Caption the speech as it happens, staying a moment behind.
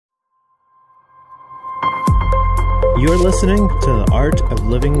You're listening to the Art of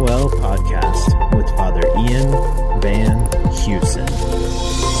Living Well podcast with Father Ian Van Heusen.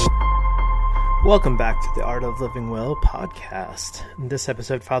 Welcome back to the Art of Living Well podcast. In this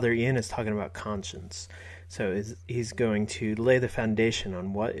episode, Father Ian is talking about conscience. So he's going to lay the foundation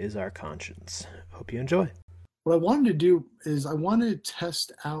on what is our conscience. Hope you enjoy. What I wanted to do is I wanted to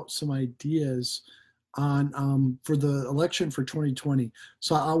test out some ideas on for the election for 2020.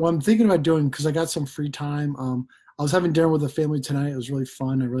 So what I'm thinking about doing, because I got some free time, I was having dinner with the family tonight. It was really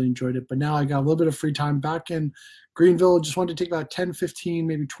fun. I really enjoyed it. But now I got a little bit of free time back in Greenville. Just wanted to take about 10, 15,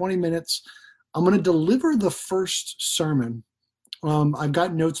 maybe 20 minutes. I'm going to deliver the first sermon. I've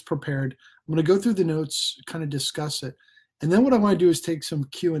got notes prepared. I'm going to go through the notes, kind of discuss it. And then what I want to do is take some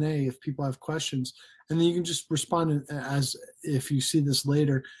Q&A if people have questions. And then you can just respond as if you see this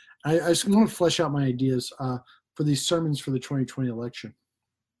later. I just want to flesh out my ideas for these sermons for the 2020 election.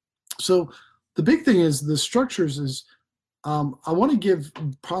 So the big thing is the structures is I want to give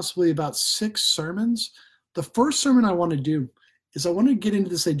possibly about 6 sermons. The first sermon I want to do is I want to get into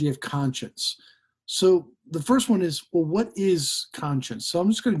this idea of conscience. So the first one is, well, what is conscience? So I'm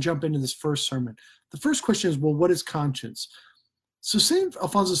just going to jump into this first sermon. The first question is, well, what is conscience? So St.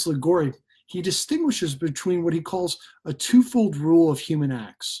 Alphonsus Liguori, he distinguishes between what he calls a twofold rule of human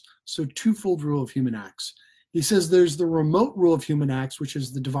acts. So twofold rule of human acts. He says there's the remote rule of human acts, which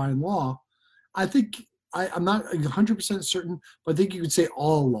is the divine law. I think, I'm not 100% certain, but I think you could say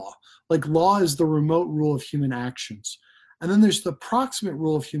all law. Like law is the remote rule of human actions. And then there's the proximate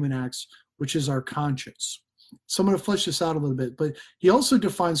rule of human acts, which is our conscience. So I'm going to flesh this out a little bit, but he also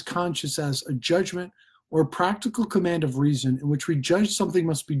defines conscience as a judgment or practical command of reason in which we judge something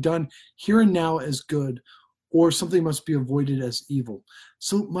must be done here and now as good, or something must be avoided as evil.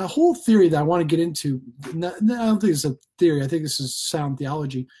 So my whole theory that I want to get into, I don't think it's a theory, I think this is sound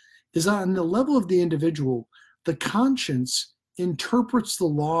theology, is on the level of the individual, the conscience interprets the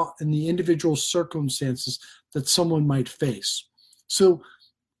law and the individual circumstances that someone might face. So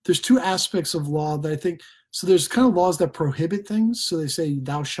there's 2 aspects of law that I think, so there's kind of laws that prohibit things. So they say,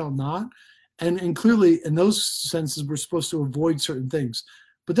 thou shalt not. And clearly in those senses, we're supposed to avoid certain things.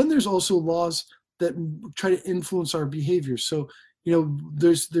 But then there's also laws that try to influence our behavior. So,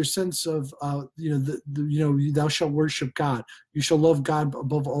 there's sense of, thou shalt worship God. You shall love God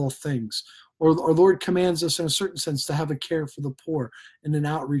above all things. Or our Lord commands us in a certain sense to have a care for the poor and an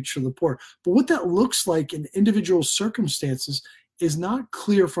outreach for the poor. But what that looks like in individual circumstances is not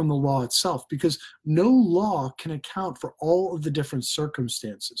clear from the law itself, because no law can account for all of the different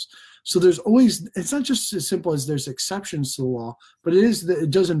circumstances. So there's always, it's not just as simple as there's exceptions to the law, but it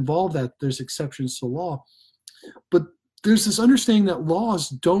does involve that there's exceptions to the law. But there's this understanding that laws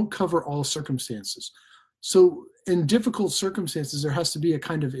don't cover all circumstances. So in difficult circumstances, there has to be a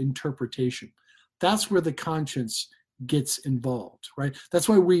kind of interpretation. That's where the conscience gets involved, right? That's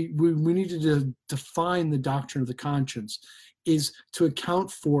why we needed to define the doctrine of the conscience, is to account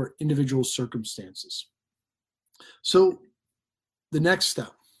for individual circumstances. So the next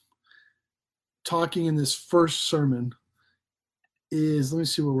step, talking in this first sermon, is, let me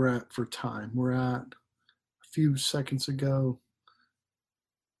see where we're at for time. We're at a few seconds ago.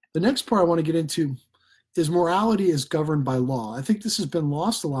 The next part I want to get into is morality is governed by law. I think this has been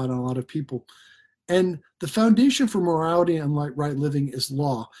lost a lot on a lot of people. And the foundation for morality and right living is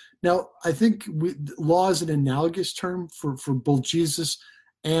law. Now, I think law is an analogous term for both Jesus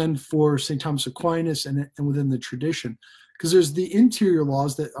and for St. Thomas Aquinas and within the tradition. Because there's the interior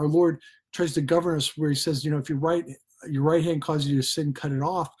laws that our Lord tries to govern us, where he says, if your right hand causes you to sin, cut it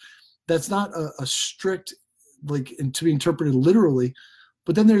off. That's not a strict, and to be interpreted literally.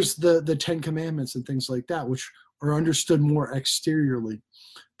 But then there's the 10 Commandments and things like that, which are understood more exteriorly.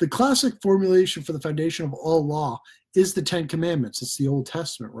 The classic formulation for the foundation of all law is the 10 Commandments. It's the Old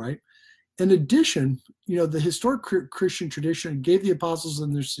Testament, right? In addition, the historic Christian tradition gave the apostles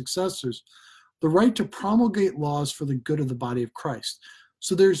and their successors the right to promulgate laws for the good of the body of Christ.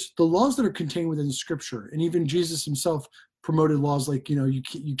 So there's the laws that are contained within Scripture, and even Jesus himself promoted laws like,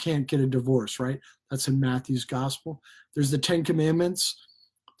 you can't get a divorce, right? That's in Matthew's Gospel. There's the 10 Commandments.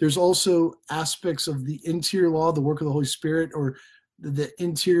 There's also aspects of the interior law, the work of the Holy Spirit, or the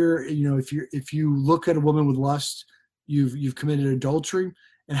interior, if you look at a woman with lust, you've committed adultery,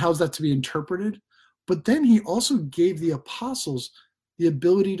 and how's that to be interpreted? But then he also gave the apostles the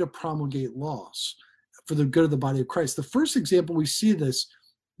ability to promulgate laws for the good of the body of Christ. The first example we see this,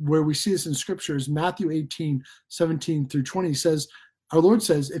 where we see this in Scripture, is Matthew 18, 17 through 20. Our Lord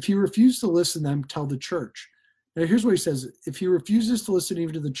says, if he refuses to listen to them, tell the church. Now here's what he says: if he refuses to listen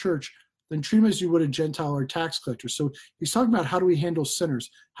even to the church, then treat him as you would a Gentile or tax collector. So he's talking about, how do we handle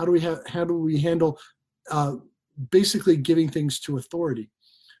sinners? How do we handle basically giving things to authority.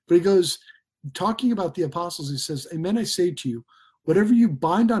 But he goes, talking about the apostles, he says, "Amen, I say to you, whatever you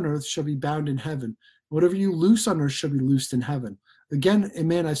bind on earth shall be bound in heaven. Whatever you loose on earth shall be loosed in heaven. Again,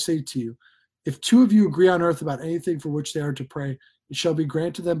 amen, I say to you, if two of you agree on earth about anything for which they are to pray, it shall be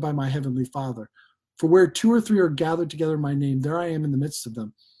granted them by my heavenly Father. For where two or three are gathered together in my name, there I am in the midst of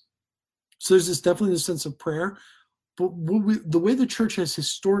them." So there's definitely this sense of prayer. But the way the church has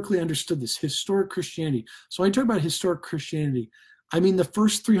historically understood this, historic Christianity. So when I talk about historic Christianity, I mean the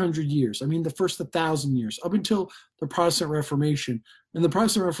first 300 years. I mean the first 1,000 years, up until the Protestant Reformation. And the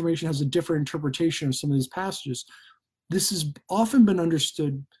Protestant Reformation has a different interpretation of some of these passages. This has often been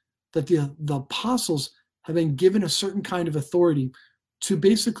understood that the apostles have been given a certain kind of authority to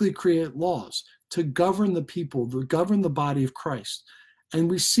basically create laws, to govern the people, to govern the body of Christ. And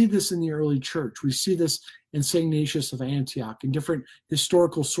we see this in the early church. We see this in St. Ignatius of Antioch, in different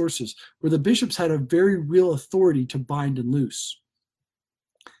historical sources, where the bishops had a very real authority to bind and loose.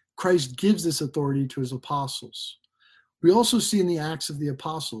 Christ gives this authority to his apostles. We also see in the Acts of the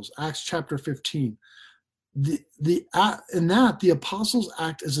Apostles, Acts chapter 15, in that the apostles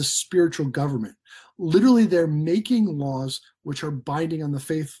act as a spiritual government. Literally, they're making laws which are binding on the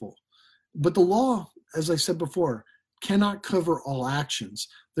faithful. But the law, as I said before, cannot cover all actions.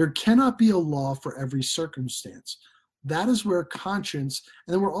 There cannot be a law for every circumstance. That is where conscience,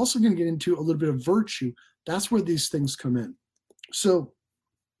 and then we're also going to get into a little bit of virtue. That's where these things come in. So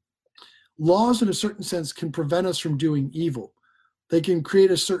laws, in a certain sense, can prevent us from doing evil. They can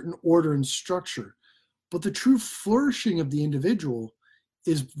create a certain order and structure. But the true flourishing of the individual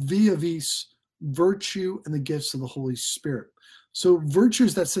is via vis virtue and the gifts of the Holy Spirit. So virtue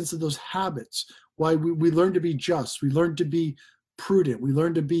is that sense of those habits. Why we learn to be just, we learn to be prudent, we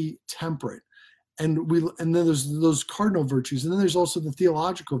learn to be temperate, and then there's those cardinal virtues, and then there's also the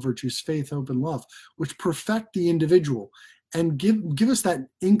theological virtues, faith, hope, and love, which perfect the individual and give us that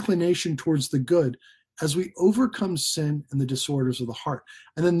inclination towards the good as we overcome sin and the disorders of the heart.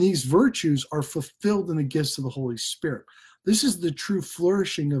 And then these virtues are fulfilled in the gifts of the Holy Spirit. This is the true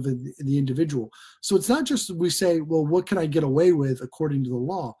flourishing of the individual. So it's not just we say, well, what can I get away with according to the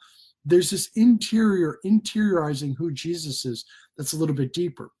law? There's this interiorizing who Jesus is that's a little bit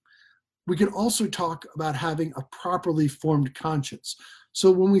deeper. We can also talk about having a properly formed conscience. So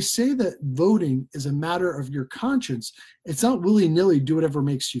when we say that voting is a matter of your conscience, it's not willy-nilly, do whatever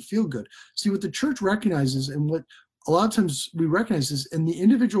makes you feel good. See, what the church recognizes, and what a lot of times we recognize, is in the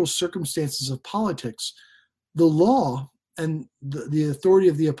individual circumstances of politics, the law and the authority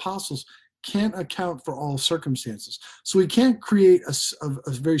of the apostles can't account for all circumstances. So we can't create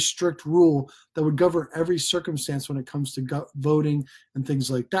a very strict rule that would govern every circumstance when it comes to voting and things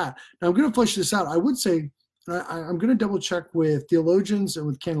like that. Now, I'm going to flesh this out. I would say, I'm going to double check with theologians and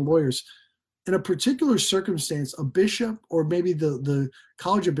with canon lawyers. In a particular circumstance, a bishop or maybe the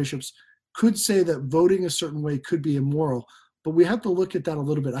College of Bishops could say that voting a certain way could be immoral, but we have to look at that a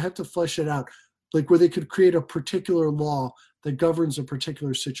little bit. I have to flesh it out, like where they could create a particular law that governs a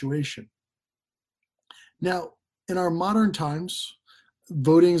particular situation. Now, in our modern times,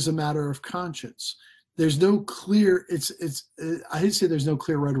 voting is a matter of conscience. There's no clear, I hate to say there's no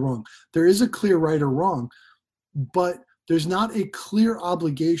clear right or wrong. There is a clear right or wrong, but there's not a clear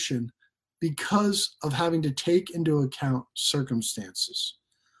obligation because of having to take into account circumstances.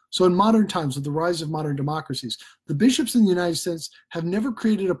 So in modern times, with the rise of modern democracies, the bishops in the United States have never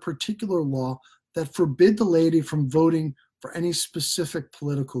created a particular law that forbid the laity from voting for any specific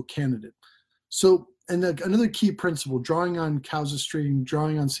political candidate. So, and another key principle, drawing on Casuistry,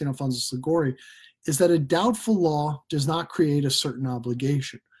 drawing on St. Alphonsus Liguori, is that a doubtful law does not create a certain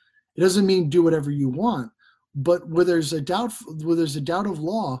obligation. It doesn't mean do whatever you want, but where there's a doubt of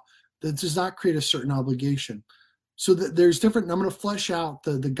law, that does not create a certain obligation. So that there's different, and I'm going to flesh out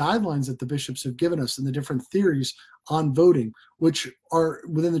the guidelines that the bishops have given us and the different theories on voting, which are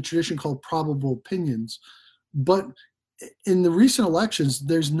within the tradition called probable opinions. But in the recent elections,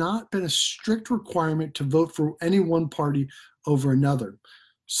 there's not been a strict requirement to vote for any one party over another.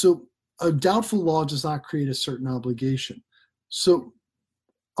 So a doubtful law does not create a certain obligation. So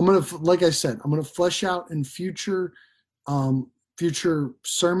I'm going to, like I said, I'm going to flesh out in future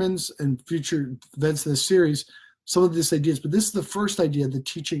sermons and future events in this series some of these ideas, but this is the first idea, the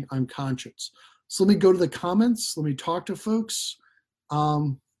teaching on conscience. So let me go to the comments. Let me talk to folks.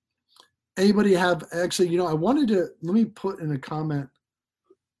 Anybody have, actually, I wanted to, let me put in a comment.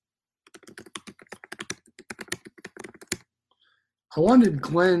 I wanted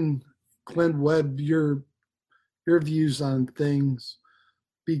Glenn Webb, your views on things,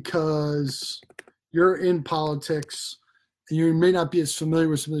 because you're in politics and you may not be as familiar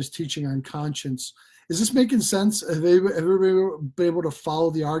with some of this teaching on conscience. Is this making sense? Have everybody been able to follow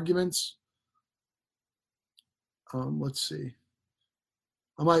the arguments? Let's see.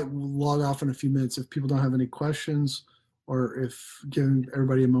 I might log off in a few minutes if people don't have any questions, or if giving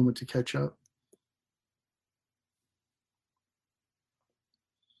everybody a moment to catch up.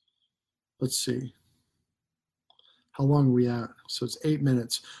 Let's see. How long are we at? So it's 8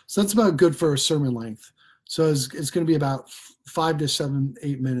 minutes. So that's about good for a sermon length. So it's going to be about 5 to 7,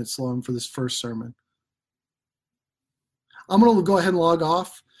 8 minutes long for this first sermon. I'm going to go ahead and log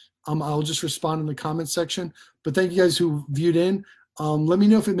off. I'll just respond in the comments section. But thank you guys who viewed in. Let me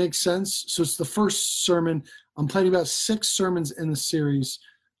know if it makes sense. So it's the first sermon. I'm planning about 6 sermons in the series.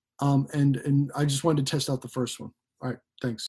 And I just wanted to test out the first one. All right, thanks.